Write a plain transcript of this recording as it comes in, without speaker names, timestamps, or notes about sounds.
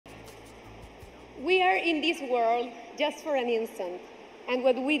We are in this world just for an instant, and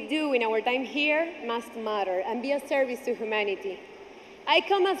what we do in our time here must matter and be a service to humanity. I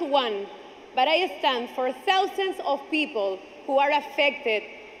come as one, but I stand for thousands of people who are affected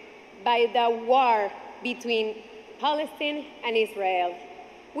by the war between Palestine and Israel.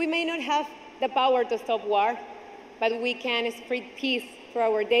 We may not have the power to stop war, but we can spread peace through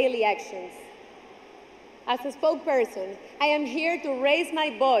our daily actions. As a spokesperson, I am here to raise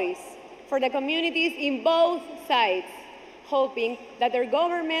my voice for the communities in both sides, hoping that their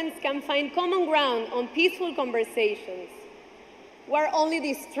governments can find common ground on peaceful conversations. War only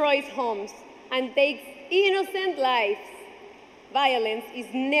destroys homes and takes innocent lives. Violence is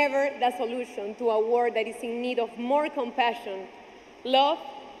never the solution to a war that is in need of more compassion, love,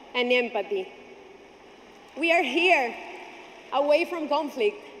 and empathy. We are here, away from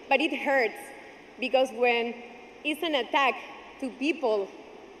conflict, but it hurts, because when it's an attack to people,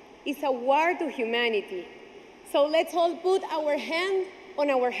 it's a war to humanity. So let's all put our hand on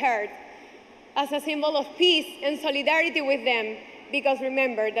our heart as a symbol of peace and solidarity with them, because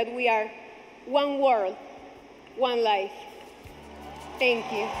remember that we are one world, one life.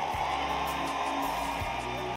 Thank you.